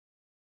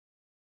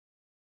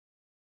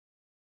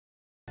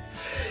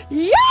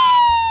Yeah!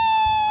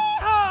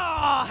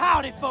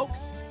 Howdy,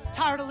 folks.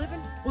 Tired of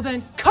living? Well,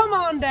 then come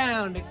on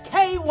down to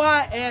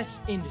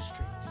KYS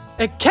Industries.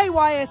 At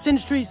KYS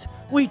Industries,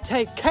 we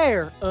take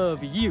care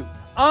of you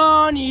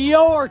on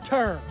your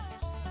terms.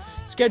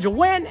 Schedule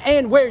when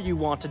and where you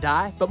want to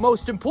die, but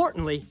most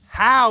importantly,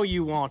 how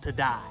you want to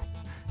die.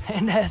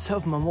 And as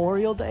of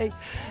Memorial Day,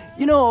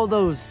 you know all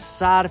those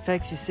side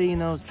effects you see in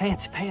those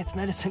fancy pants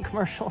medicine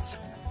commercials?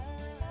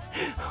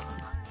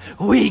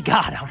 We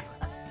got them.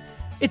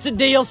 It's a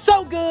deal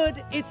so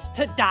good, it's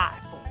to die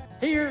for.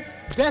 Here,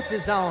 death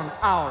is on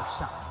our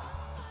side.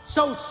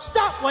 So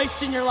stop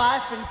wasting your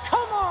life and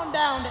come on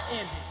down to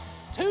end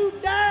it today!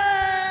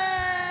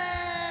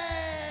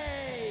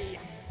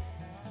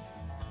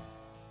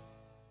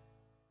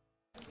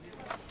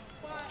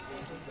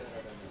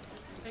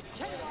 At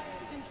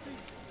KYS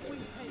Industries, we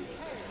take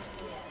care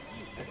of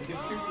you.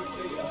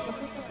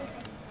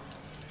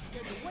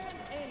 Schedule when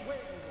and where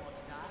you want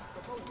to die,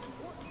 but most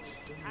importantly,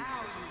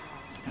 how you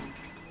want to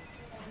die.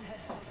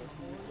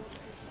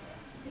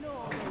 You know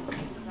all those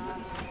things.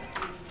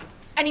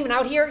 Anyone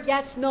out here?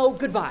 Yes, no,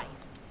 goodbye.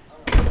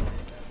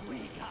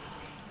 We got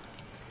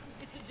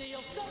it. It's a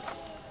deal so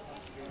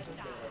good, it's to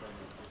die.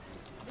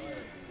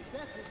 Here,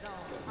 death is on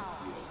our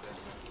side.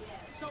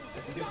 So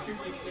stop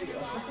wasting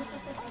your life.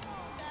 Come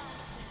on down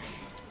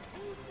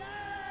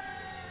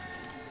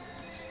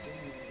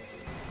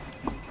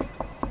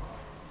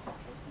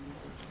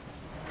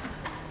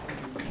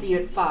today! See you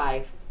at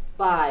 5.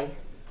 Bye.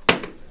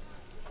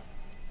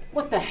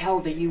 What the hell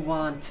do you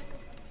want?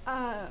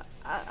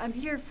 I'm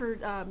here for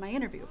my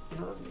interview.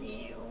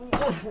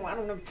 I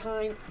don't have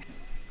time.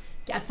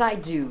 Yes, I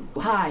do.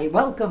 Hi,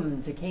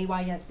 welcome to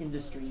KYS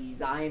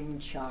Industries. I'm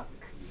Chuck.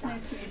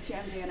 Nice to meet you.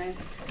 I'm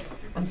Janice.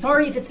 I'm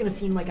sorry if it's going to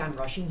seem like I'm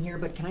rushing here,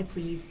 but can I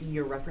please see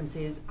your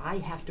references? I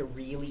have to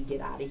really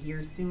get out of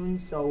here soon,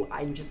 so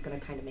I'm just going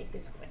to kind of make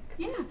this quick.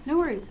 Yeah, no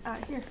worries.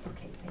 Here.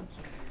 Okay, thank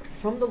you.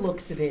 From the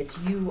looks of it,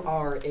 you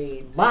are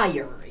a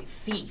liar, a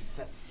thief,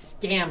 a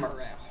scammer,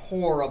 a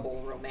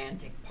horrible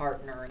romantic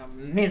partner, and a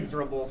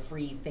miserable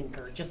free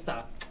thinker. Just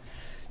a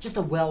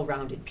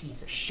well-rounded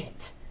piece of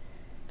shit.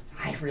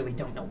 I really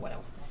don't know what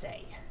else to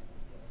say.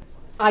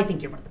 I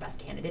think you're one of the best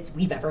candidates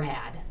we've ever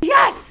had.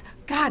 Yes!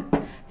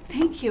 God,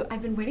 thank you.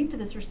 I've been waiting for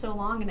this for so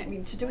long, and I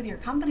mean, to do with your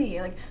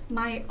company. Like,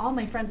 all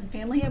my friends and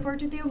family have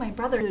worked with you. My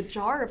brother, a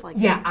jar of like...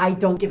 Yeah, I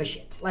don't give a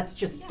shit. Let's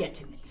just get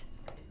to it.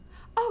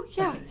 Oh,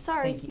 yeah, Okay,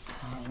 sorry. Thank you.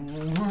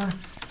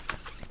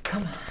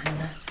 Come on.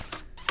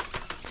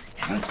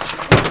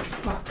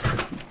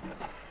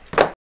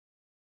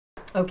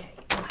 Okay,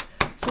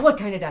 so what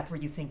kind of death were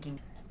you thinking?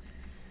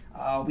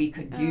 We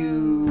could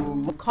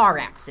do car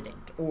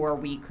accident, or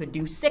we could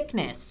do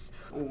sickness,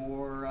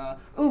 or,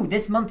 ooh,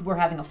 this month we're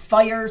having a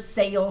fire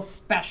sale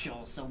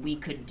special, so we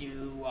could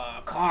do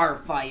car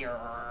fire,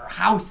 or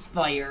house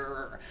fire,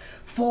 or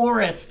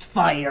forest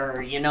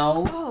fire, you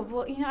know? Oh,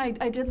 well, you know,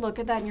 I did look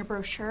at that in your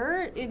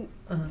brochure.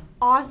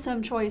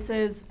 Awesome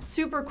choices,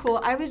 super cool.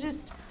 I was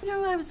just,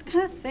 I was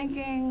kind of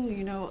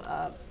thinking,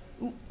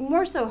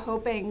 more so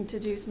hoping to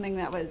do something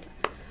that was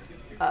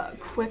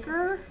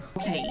quicker.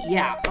 Okay,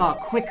 yeah,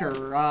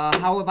 quicker.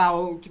 How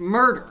about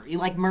murder? You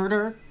like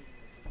murder?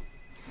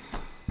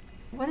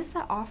 What does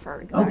that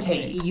offer exactly?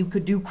 Okay, you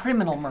could do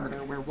criminal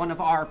murder, where one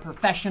of our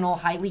professional,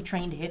 highly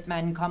trained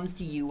hitmen comes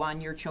to you on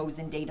your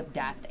chosen date of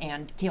death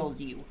and kills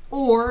you.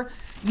 Or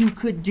you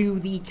could do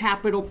the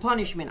capital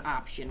punishment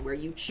option, where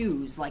you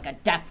choose like a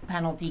death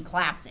penalty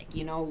classic,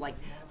 like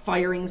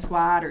firing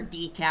squad or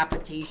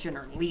decapitation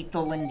or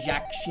lethal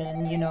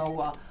injection,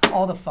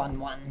 all the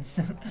fun ones.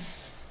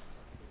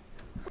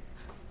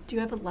 Do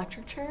you have an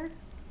electric chair?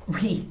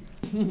 We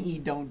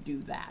don't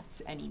do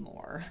that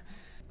anymore.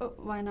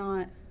 Why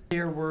not?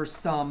 There were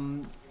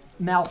some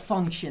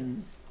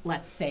malfunctions,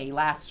 let's say,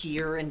 last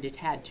year, and it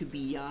had to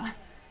be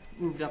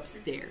moved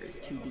upstairs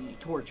to the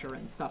torture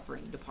and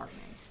suffering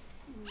department.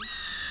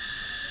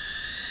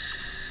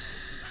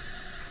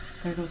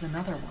 There goes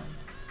another one.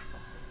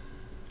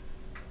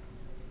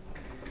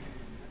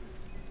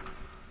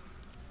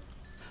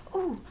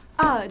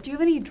 Do you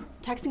have any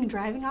texting and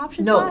driving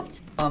options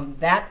left? No,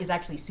 that is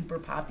actually super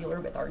popular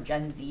with our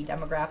Gen Z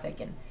demographic,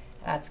 and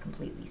that's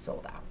completely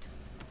sold out.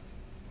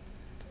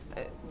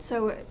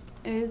 So,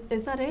 is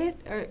that it?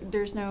 Or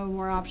there's no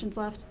more options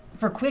left?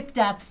 For quick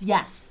deaths,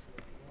 yes.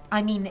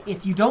 I mean,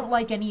 if you don't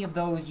like any of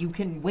those, you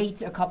can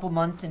wait a couple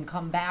months and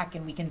come back,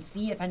 and we can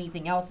see if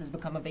anything else has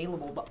become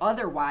available. But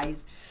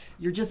otherwise,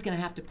 you're just gonna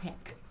have to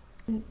pick.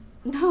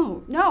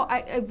 No,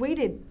 I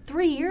waited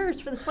 3 years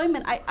for this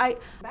appointment. I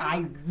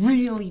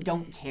really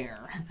don't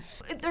care.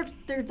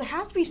 There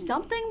has to be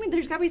something. I mean,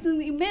 there's got to be something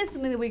that you missed,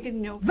 something that we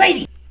can,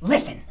 Lady,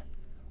 listen.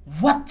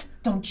 What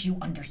don't you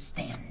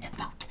understand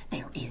about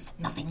there is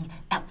nothing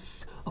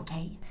else,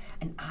 okay?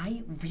 And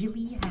I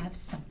really have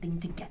something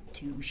to get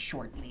to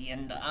shortly,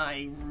 and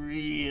I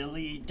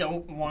really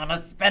don't want to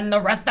spend the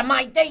rest of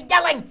my day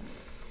yelling.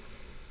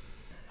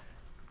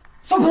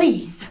 So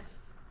please.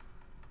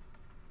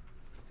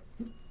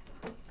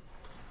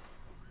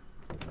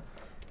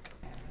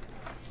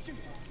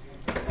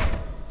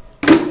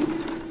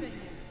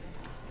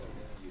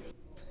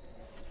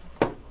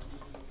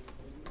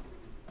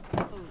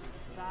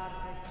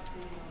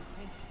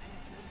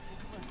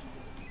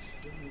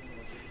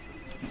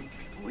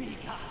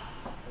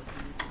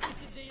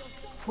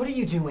 What are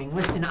you doing?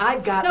 Listen,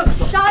 I've got... No,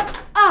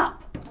 shut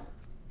up!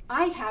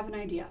 I have an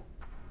idea.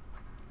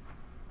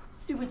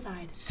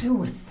 Suicide.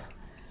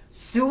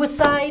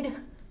 Suicide?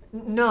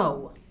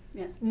 No.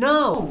 Yes.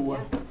 No.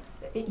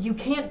 Yes. You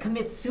can't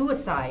commit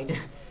suicide.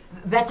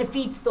 That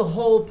defeats the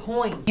whole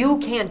point. You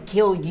can't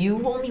kill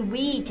you, only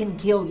we can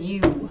kill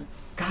you.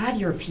 God,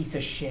 you're a piece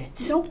of shit.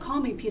 Don't call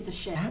me piece of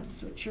shit.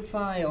 That's what your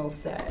file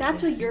said.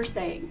 That's what you're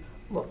saying.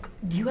 Look,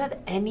 do you have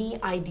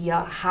any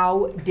idea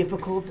how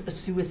difficult a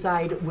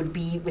suicide would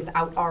be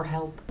without our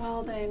help?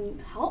 Well,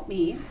 then help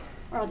me,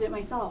 or I'll do it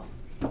myself.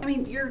 I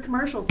mean, your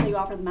commercials say you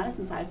offer the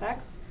medicine side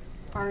effects.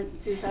 Aren't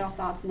suicidal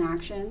thoughts and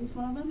actions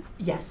one of them?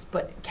 Yes,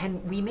 but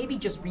can we maybe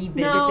just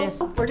revisit this?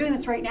 No, we're doing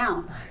this right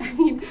now. I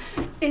mean,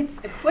 it's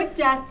a quick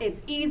death,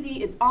 it's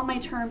easy, it's on my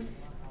terms,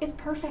 it's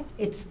perfect.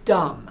 It's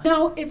dumb.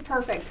 No, it's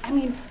perfect. I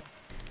mean,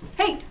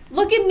 hey,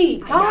 look at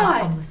me, I'm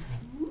God.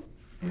 listening.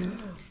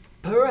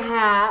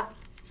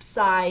 Perhaps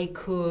I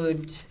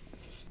could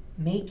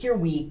make your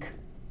week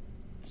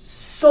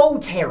so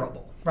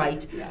terrible,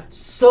 right? Yeah.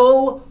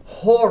 So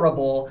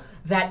horrible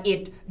that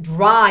it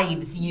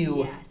drives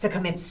you Yes. to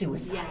commit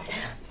suicide.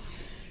 Yes,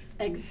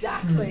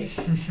 exactly.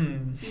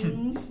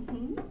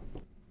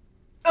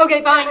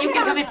 Okay, fine, you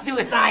can commit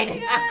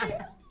suicide.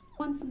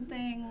 Want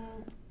something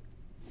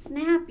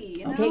snappy,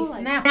 you know? Okay, like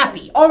snappy.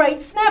 this. All right,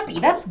 snappy.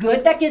 That's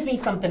good. That gives me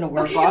something to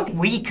work Okay, off. okay.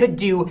 We could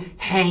do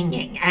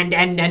hanging, and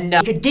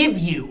we could give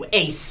you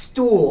a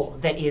stool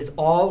that is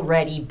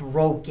already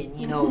broken,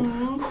 you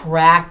know,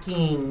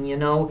 cracking, you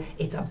know,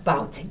 it's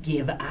about to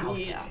give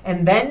out. Yeah.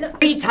 And then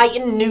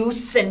pre-tighten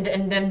noose and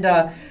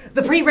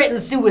the pre-written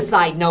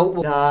suicide note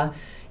would,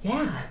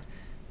 yeah.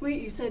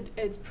 Wait, you said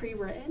it's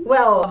pre-written?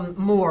 Well,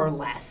 more or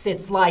less.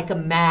 It's like a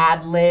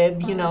Mad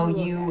Lib, you know,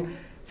 you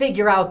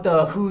figure out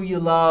the who you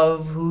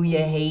love, who you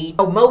hate.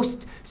 Oh,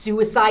 most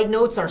suicide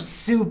notes are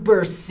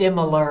super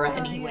similar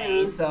anyway,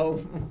 yeah.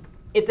 so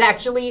it's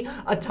actually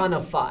a ton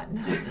of fun.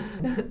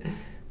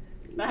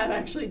 That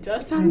actually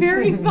does sound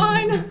very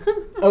fun.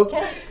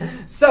 Okay,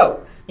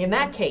 so in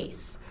that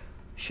case,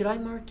 should I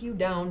mark you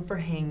down for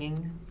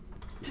hanging?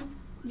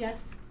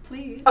 Yes,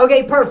 please.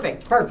 Okay,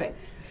 perfect.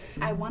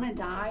 I want to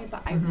die,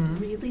 but I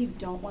really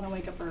don't want to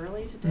wake up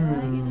early to do it,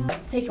 you know?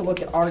 Let's take a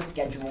look at our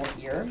schedule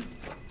here.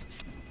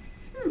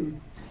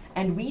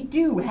 And we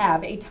do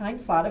have a time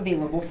slot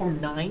available for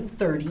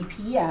 9:30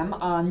 p.m.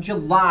 on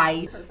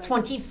July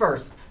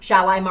 21st.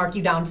 Shall I mark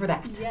you down for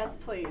that? Yes,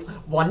 please.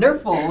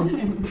 Wonderful.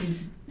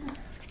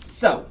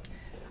 So,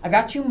 I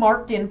got you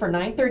marked in for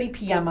 9:30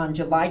 p.m. on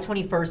July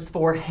 21st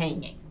for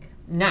hanging.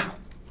 Now,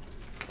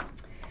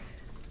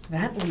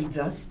 that leads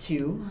us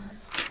to,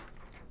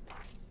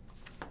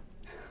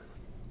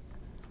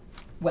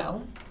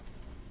 well,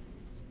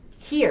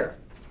 here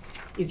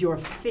is your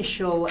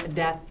official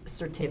death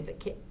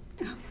certificate.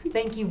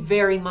 Thank you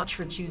very much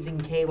for choosing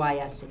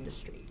KYS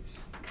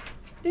Industries.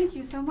 Thank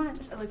you so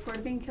much. I look forward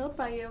to being killed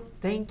by you.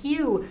 Thank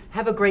you.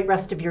 Have a great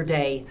rest of your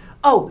day.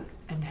 Oh,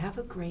 and have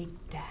a great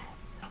death.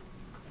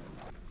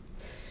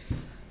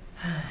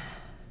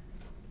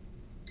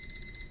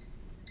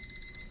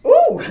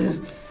 Ooh!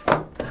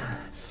 All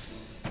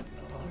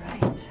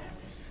right.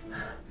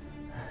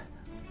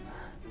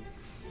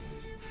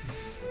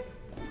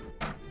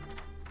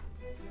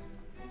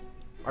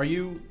 Are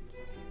you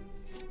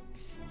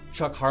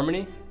Chuck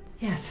Harmony?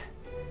 Yes.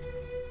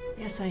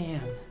 Yes, I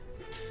am.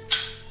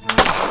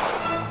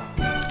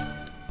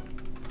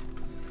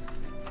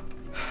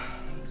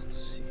 Let's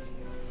see.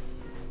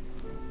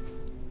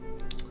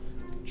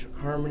 Chuck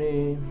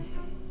Harmony,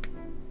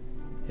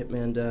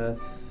 Hitman Death,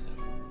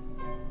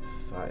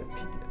 5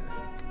 p.m.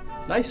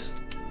 Nice.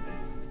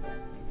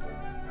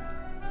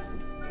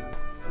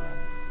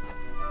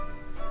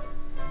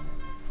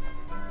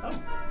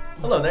 Oh,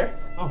 hello there.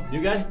 Oh,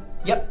 new guy?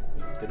 Yep,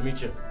 Good to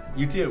meet you.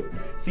 you too.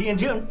 See you in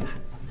June.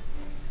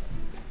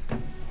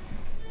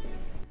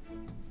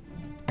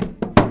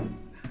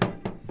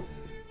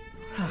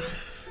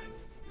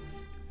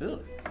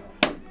 Ugh.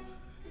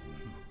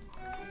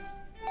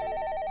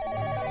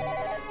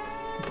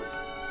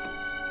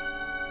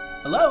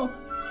 Hello?